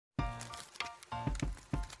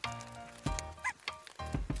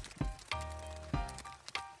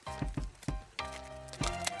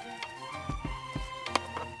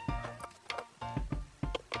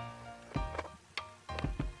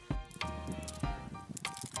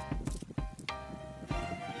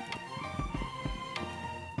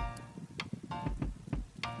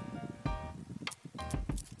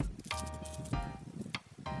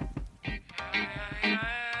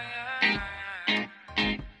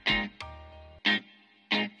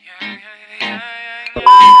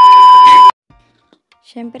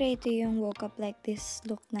Siyempre, ito yung woke up like this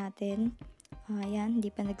look natin. Ayan,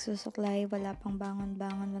 hindi pa nagsusuklay, wala pang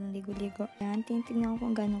bangon-bangon, walang ligo-ligo. Ayan, tingnan ko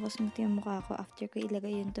kung gano'n ko smooth yung mukha ko after ko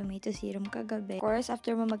ilagay yung tomato serum kagabi. Of course,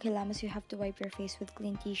 after mo maghilamos, you have to wipe your face with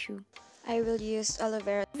clean tissue. I will use aloe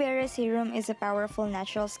vera. Aloe vera serum is a powerful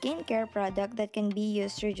natural skincare product that can be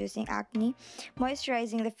used reducing acne,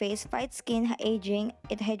 moisturizing the face, fights skin aging,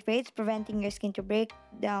 it hydrates, preventing your skin to break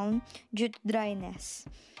down due to dryness.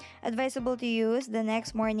 Advisable to use the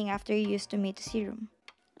next morning after you use tomato serum.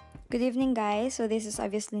 Good evening guys, so this is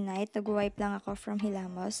obviously night. Nag-wipe lang ako from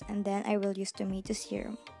hilamos and then I will use tomato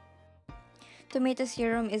serum. Tomato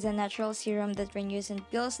serum is a natural serum that when used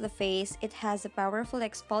peels the face. It has a powerful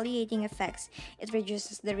exfoliating effects. It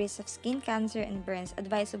reduces the risk of skin cancer and burns.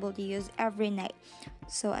 Advisable to use every night.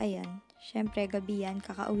 So ayan, syempre gabi yan,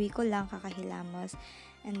 kakauwi ko lang, kakahilamos.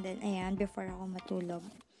 And then ayan, before ako matulog,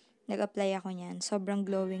 nag-apply ako niyan. Sobrang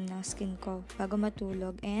glowing ng skin ko bago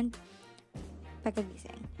matulog and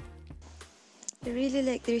pagkagising. I really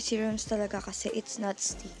like their serums talaga kasi it's not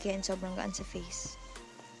sticky and sobrang gaan sa face.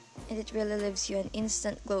 And it really leaves you an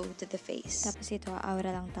instant glow to the face. Tapos ito, aura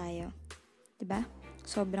lang tayo. Diba?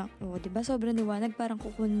 Diba? Sobrang liwanag, parang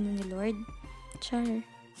kukunin ni Lord. Char.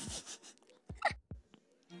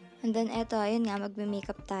 And then ito, ayun nga,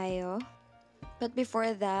 magme-makeup tayo. But before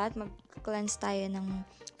that, mag-cleanse tayo ng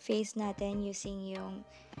face natin using yung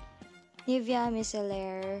Nivea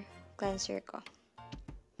Micellar Cleanser ko.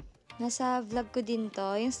 Nasa vlog ko din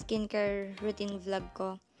to, yung skincare routine vlog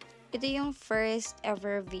ko. Ito yung first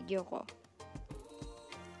ever video ko.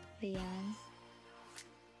 Ayan.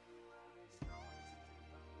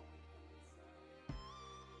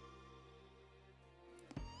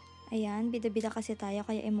 Ayan, bida-bida kasi tayo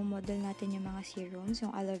kaya imomodel natin yung mga serums.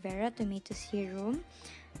 Yung aloe vera, tomato serum.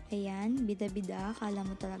 Ayan, bida-bida. Kala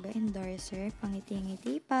mo talaga endorser.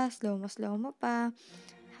 Pangiti-ngiti pa, slow-mo pa.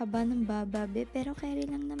 Haba ng bababe, pero carry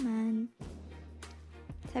lang naman.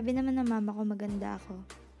 Sabi naman ng mama ko maganda ako.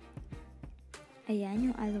 Ayan,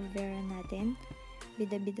 yung aloe vera natin.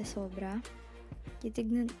 Bida-bida sobra.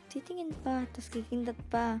 Titingin pa, tas kikindat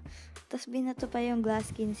pa. Tas binato pa yung glass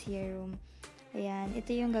skin serum. Ayan,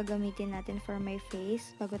 ito yung gagamitin natin for my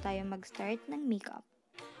face bago tayo mag-start ng makeup.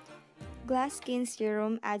 Glass skin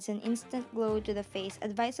serum adds an instant glow to the face.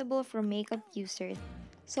 Advisable for makeup users.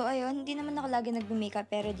 So ayun, hindi naman ako lagi nagme-makeup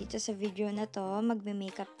pero dito sa video na to,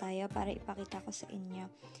 magme-makeup tayo para ipakita ko sa inyo.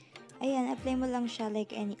 Ayan, apply mo lang siya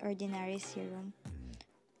like any ordinary serum.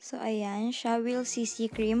 So ayan, siya will CC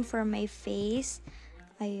cream for my face.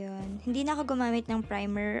 Ayun, hindi na ako gumamit ng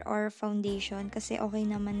primer or foundation kasi okay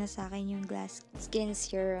naman na sa akin yung glass skin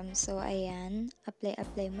serum. So ayan,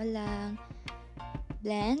 apply mo lang.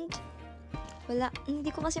 Blend. Wala,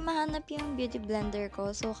 hindi ko kasi mahanap yung beauty blender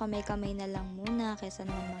ko. So, kamay-kamay na lang muna kaysa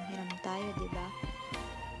naman manghiram tayo, diba?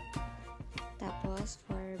 Tapos,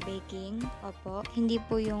 for baking, opo, hindi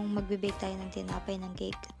po yung magbe-bake tayo ng tinapay ng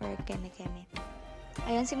cake or keme-keme.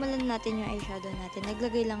 Ayan, simulan natin yung eyeshadow natin.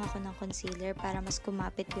 Naglagay lang ako ng concealer para mas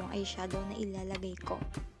kumapit yung eyeshadow na ilalagay ko.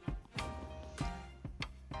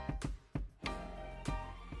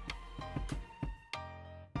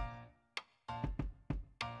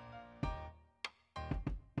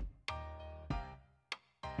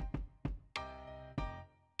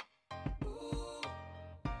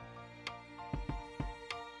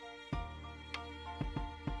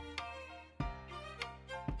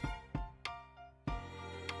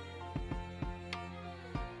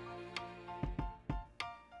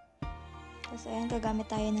 Tapos ayan, gagamit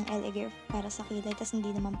tayo ng LA Gear para sa kilay, tapos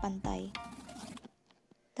hindi naman pantay.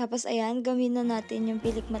 Tapos ayan, gamitin na natin yung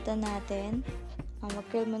pilik mata natin.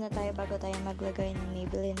 Mag-curl muna tayo bago tayo maglagay ng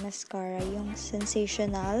Maybelline Mascara, yung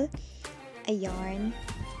Sensational. Ayan.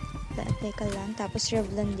 Apply ka lang. Tapos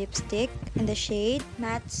Revlon Lipstick in the shade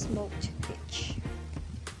Matte Smoked Peach.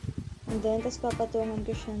 And then, tapos papatungan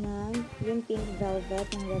ko siya ng yung Pink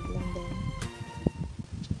Velvet ng Revlon din.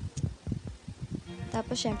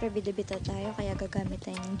 Tapos, syempre, bida-bida tayo, kaya gagamit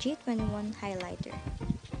tayo ng G21 highlighter.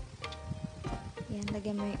 Yan,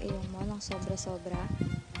 lagyan mo yung ilong mo ng sobra-sobra.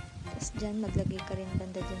 Tapos, dyan, maglagay ka rin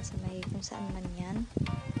banda dyan sa may kung saan man yan.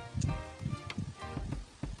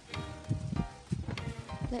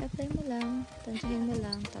 Apply mo lang, tansuhin mo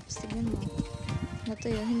lang, tapos tignan mo.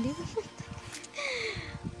 Natuyo, hindi mo.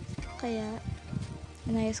 Kaya,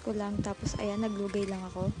 inayos ko lang, tapos, ayan, naglugay lang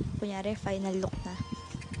ako. Kunyari, final look na.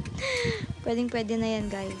 Pwedeng-pwede na yan,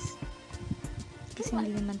 guys. Kasi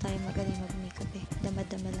hindi naman tayo magaling mag-makeup eh.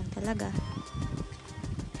 Dama-dama lang talaga.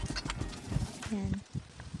 Yan.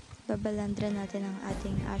 Babalandra natin ang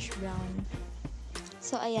ating ash brown.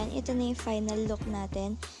 So, ayan. Ito na yung final look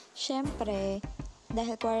natin. Syempre,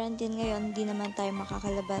 Dahil quarantine ngayon, hindi naman tayo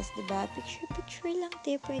makakalabas, diba? Picture lang,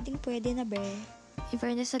 te. Pwedeng-pwede na, bre. In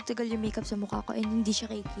fairness, nagtagal yung makeup sa mukha ko and hindi siya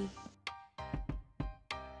cakey.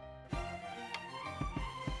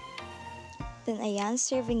 Then, ayan,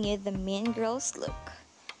 serving you the mean girls look.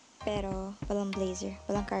 Pero, walang blazer,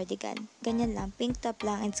 walang cardigan. Ganyan lang, pink top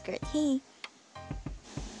lang and skirt. Hey!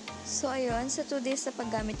 So, ayun, sa 2 days na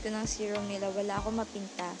paggamit ko ng serum nila, wala akong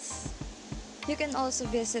mapintas. You can also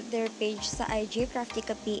visit their page sa IG,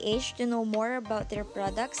 KrafticaPH, to know more about their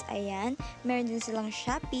products. Ayan, meron din silang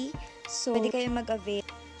Shopee, so pwede kayo mag-avail.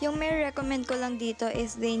 Yung may recommend ko lang dito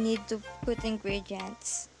is they need to put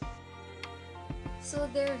ingredients. So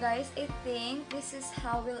there guys, I think this is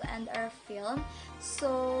how we'll end our film.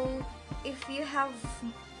 So, if you have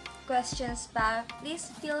questions pa,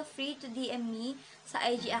 please feel free to DM me sa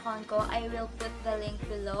IG account ko. I will put the link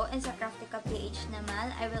below. And sa KrafticaPH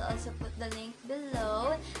naman, I will also put the link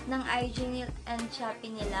below ng IG and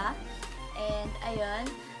Shopee nila. And ayun,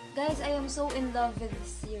 guys, I am so in love with the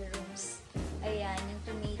serums. Ayan, yung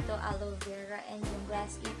tomato, aloe vera, and yung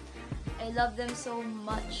grass leaf. I love them so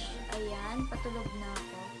much. Ayan, patulog na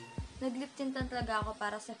ako. Nag-lip tintan talaga ako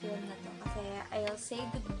para sa film na to. Kasi I'll say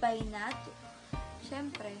goodbye na to,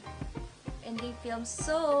 syempre, ending film.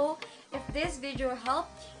 So, if this video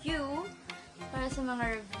helped you, para sa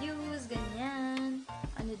mga reviews, ganyan,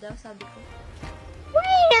 ano daw sabi ko?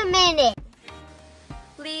 Wait a minute!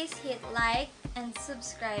 Please hit like and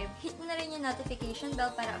subscribe. Hit na rin yung notification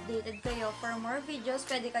bell para updated kayo for more videos.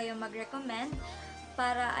 Pwede kayo mag-recommend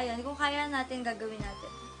para, ayun, kung kaya natin, gagawin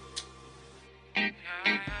natin.